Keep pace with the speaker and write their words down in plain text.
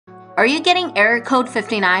Are you getting error code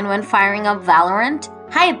 59 when firing up Valorant?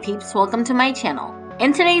 Hi peeps, welcome to my channel.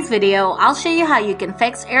 In today's video, I'll show you how you can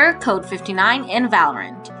fix error code 59 in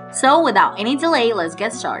Valorant. So without any delay, let's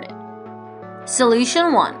get started.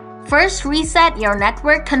 Solution 1. First, reset your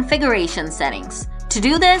network configuration settings. To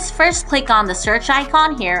do this, first click on the search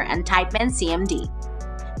icon here and type in CMD.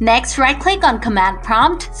 Next, right-click on command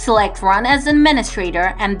prompt, select Run as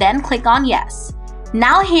Administrator, and then click on Yes.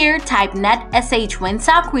 Now here, type netsh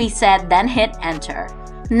winsock reset, then hit Enter.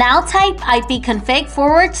 Now type ipconfig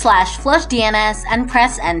 /flushdns and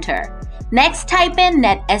press Enter. Next, type in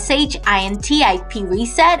netsh ip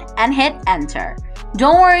reset and hit Enter.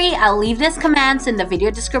 Don't worry, I'll leave these commands in the video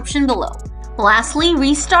description below. Lastly,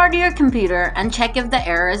 restart your computer and check if the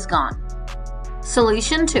error is gone.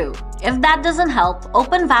 Solution 2. If that doesn't help,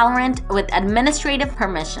 open Valorant with administrative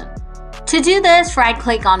permission. To do this,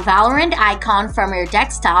 right-click on Valorant icon from your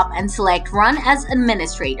desktop and select Run as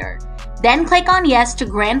Administrator. Then click on Yes to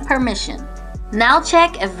grant permission. Now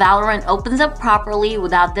check if Valorant opens up properly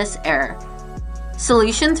without this error.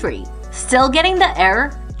 Solution 3. Still getting the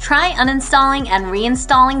error? Try uninstalling and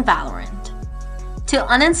reinstalling Valorant. To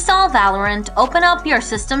uninstall Valorant, open up your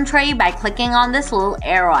system tray by clicking on this little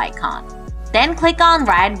arrow icon. Then click on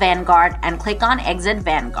Riot Vanguard and click on Exit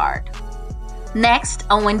Vanguard. Next,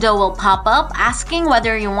 a window will pop up asking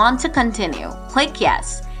whether you want to continue. Click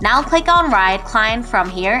Yes. Now click on Riot Client from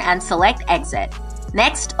here and select Exit.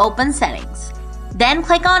 Next, open Settings. Then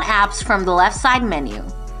click on Apps from the left side menu.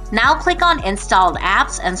 Now click on Installed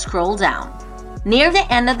Apps and scroll down. Near the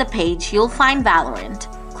end of the page, you'll find Valorant.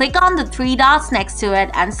 Click on the three dots next to it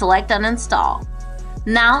and select Uninstall.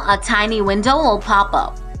 Now a tiny window will pop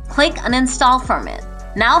up. Click Uninstall from it.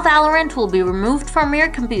 Now Valorant will be removed from your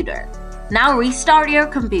computer. Now restart your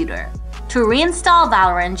computer. To reinstall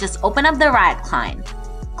Valorant, just open up the Riot client.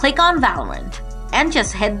 Click on Valorant and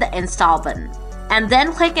just hit the install button. And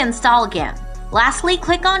then click install again. Lastly,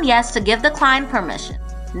 click on Yes to give the client permission.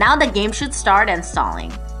 Now the game should start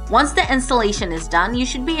installing. Once the installation is done, you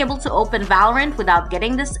should be able to open Valorant without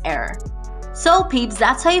getting this error. So peeps,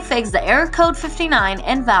 that's how you fix the error code 59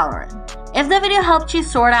 in Valorant. If the video helped you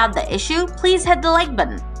sort out the issue, please hit the like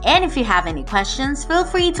button. And if you have any questions, feel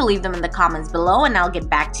free to leave them in the comments below and I'll get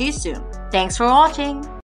back to you soon. Thanks for watching.